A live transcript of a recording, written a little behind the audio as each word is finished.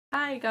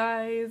Hi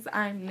guys,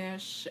 I'm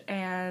Nish,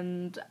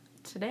 and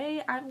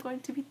today I'm going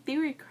to be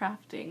theory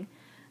crafting.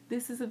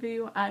 This is a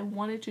video I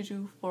wanted to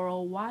do for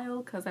a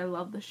while because I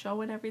love the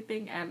show and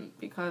everything, and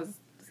because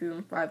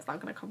season 5 is not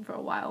going to come for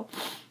a while.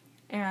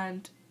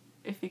 And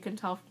if you can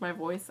tell from my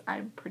voice,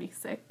 I'm pretty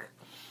sick.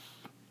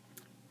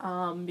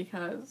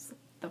 Because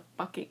the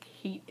fucking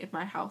heat in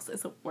my house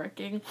isn't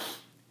working.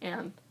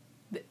 And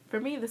for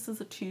me, this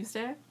is a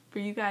Tuesday. For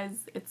you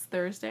guys, it's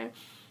Thursday.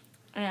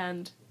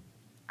 And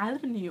I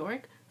live in New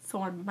York, so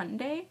on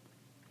Monday,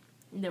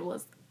 there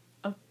was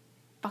a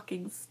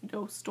fucking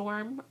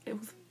snowstorm. It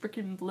was a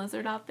freaking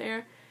blizzard out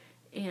there,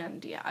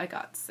 and yeah, I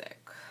got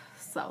sick.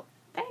 So,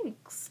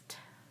 thanks,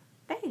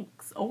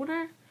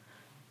 owner.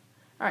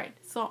 Alright,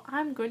 so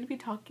I'm going to be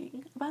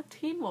talking about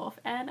Teen Wolf,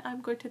 and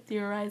I'm going to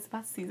theorize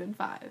about Season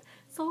 5.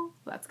 So,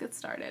 let's get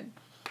started.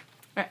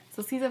 Alright,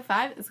 so Season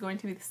 5 is going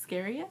to be the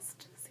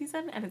scariest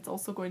season, and it's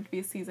also going to be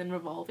a season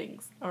revolving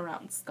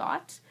around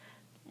Scott.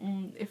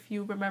 If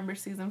you remember,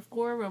 Season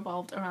 4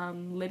 revolved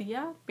around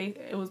Lydia.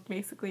 It was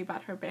basically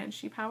about her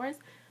banshee powers.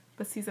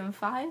 But Season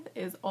 5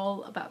 is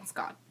all about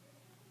Scott.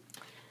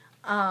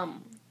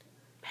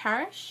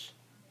 Parrish,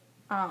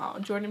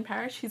 Jordan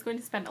Parrish, he's going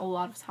to spend a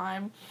lot of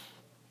time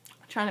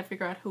trying to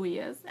figure out who he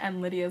is,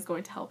 and Lydia is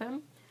going to help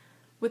him.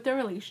 With their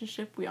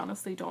relationship, we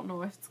honestly don't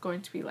know if it's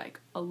going to be like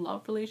a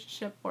love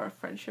relationship or a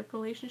friendship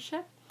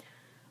relationship.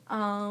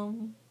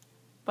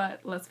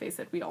 But let's face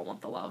it, we all want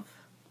the love.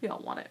 We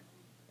all want it.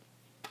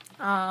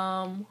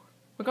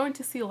 We're going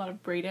to see a lot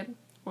of Brayden.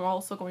 We're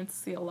also going to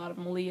see a lot of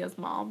Malia's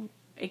mom,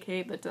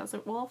 aka the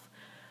Desert Wolf.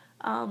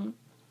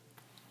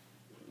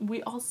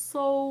 We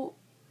also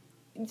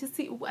just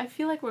see, I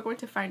feel like we're going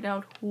to find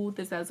out who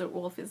the Desert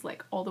Wolf is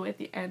like all the way at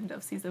the end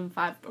of Season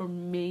 5 or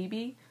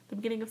maybe the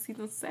beginning of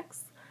Season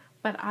 6.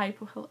 But I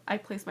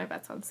place my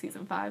bets on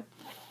Season 5.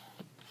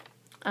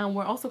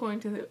 We're also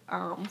going to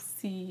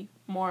see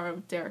more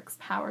of Derek's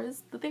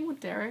powers. The thing with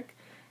Derek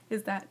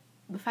is that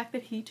the fact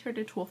that he turned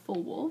into a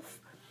full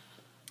wolf,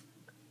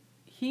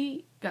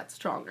 he got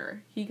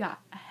stronger. He got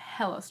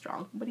hella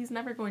strong, but he's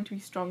never going to be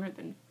stronger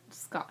than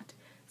Scott.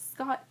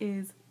 Scott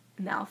is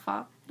an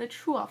alpha, and a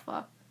true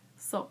alpha,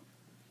 so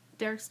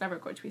Derek's never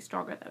going to be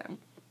stronger than him.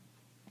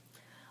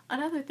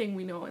 Another thing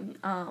we know in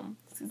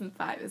Season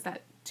 5 is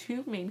that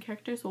 2 main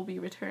characters will be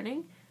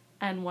returning,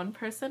 and 1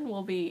 person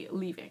will be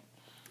leaving.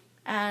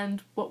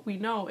 And what we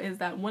know is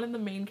that one of the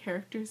main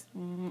characters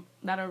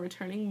that are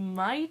returning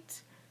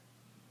might,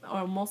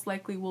 or most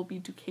likely will be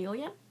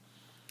Deucalion.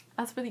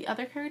 As for the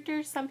other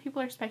characters, some people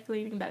are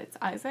speculating that it's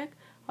Isaac,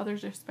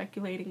 others are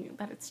speculating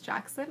that it's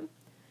Jackson.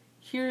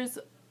 Here's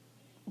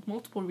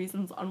multiple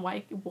reasons on why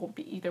it won't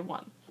be either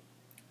one.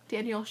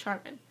 Daniel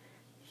Sharman,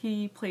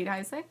 he played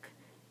Isaac.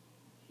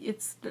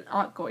 It's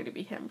not going to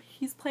be him.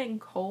 He's playing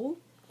Cole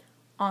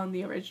on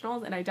the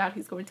originals, and I doubt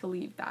he's going to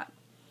leave that.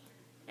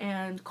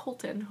 And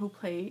Colton, who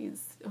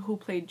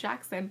played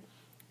Jackson,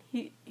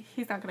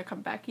 he's not going to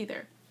come back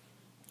either.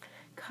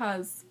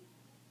 Because,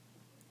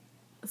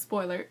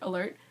 spoiler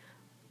alert,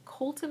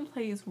 Colton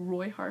plays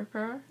Roy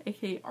Harper,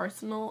 aka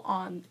Arsenal,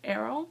 on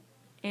Arrow,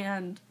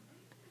 and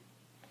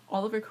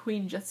Oliver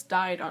Queen just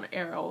died on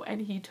Arrow,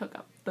 and he took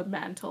up the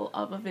mantle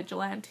of a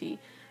vigilante.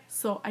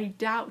 So I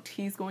doubt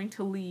he's going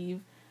to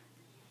leave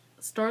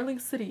Starling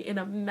City in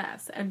a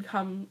mess and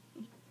come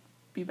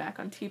be back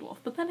on Teen Wolf.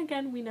 But then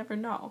again, we never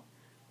know.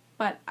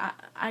 But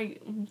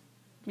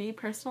me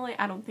personally,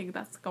 I don't think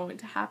that's going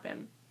to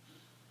happen.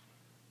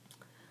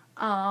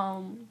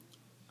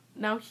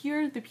 Now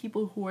here are the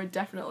people who are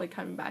definitely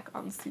coming back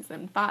on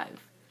Season 5.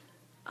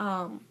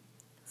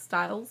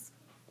 Styles,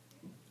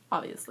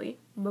 obviously.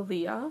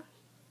 Malia,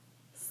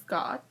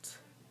 Scott,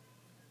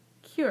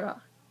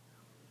 Kira,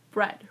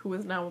 Brett, who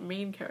is now a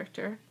main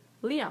character,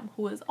 Liam,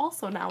 who is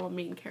also now a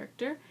main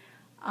character.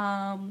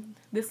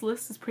 This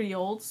list is pretty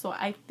old, so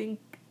I think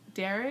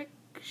Derek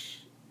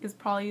is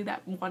probably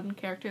that one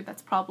character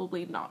that's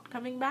probably not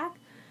coming back.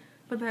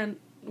 But then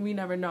we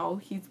never know.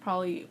 He's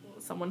probably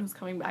someone who's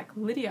coming back.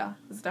 Lydia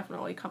is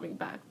definitely coming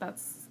back.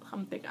 That's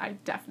something I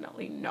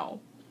definitely know.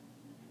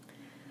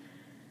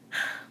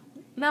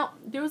 Now,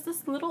 there was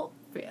this little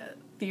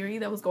theory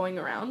that was going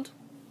around,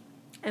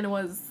 and it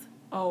was,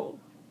 oh,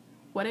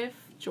 what if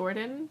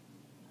Jordan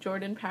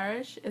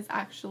Parrish is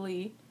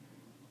actually,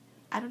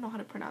 I don't know how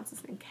to pronounce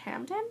his name,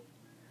 Camden?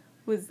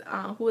 Who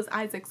was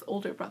Isaac's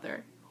older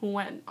brother, who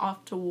went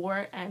off to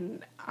war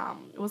and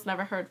was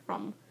never heard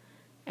from.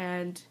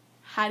 And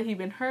had he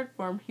been heard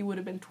from, he would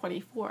have been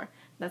 24.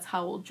 That's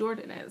how old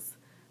Jordan is.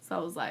 So I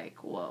was like,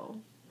 whoa.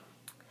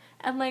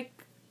 And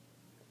like,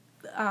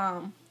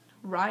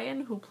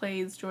 Ryan, who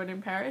plays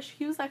Jordan Parrish,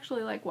 he was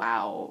actually like,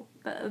 wow,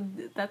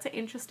 that's an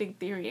interesting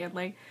theory. And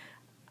like,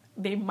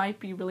 they might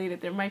be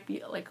related. There might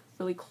be like a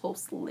really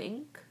close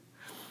link.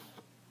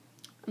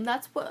 And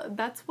that's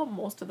what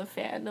most of the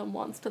fandom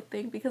wants to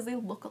think, because they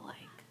look alike.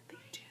 They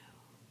do.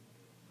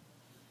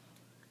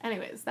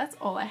 Anyways, that's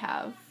all I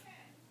have.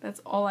 That's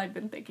all I've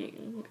been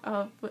thinking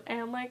of.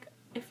 And like,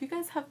 if you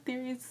guys have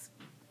theories,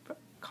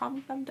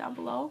 comment them down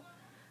below.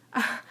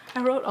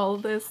 I wrote all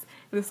of this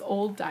in this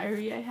old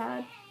diary I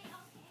had.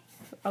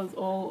 I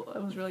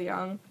was really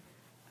young.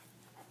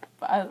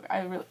 But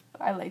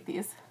I like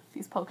these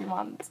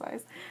Pokemon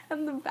designs.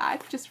 And the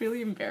back just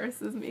really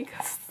embarrasses me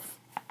because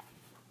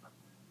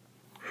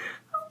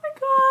oh my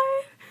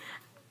god.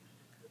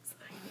 It's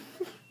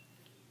like,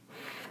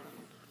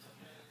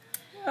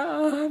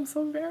 oh, I'm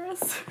so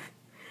embarrassed.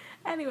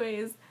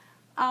 Anyways,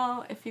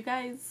 if you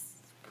guys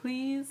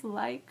please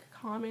like,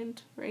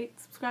 comment, rate,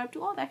 subscribe,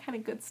 do all that kind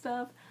of good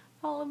stuff.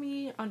 Follow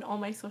me on all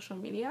my social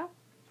media.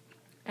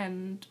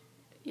 And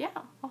yeah,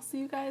 I'll see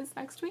you guys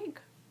next week.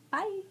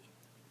 Bye!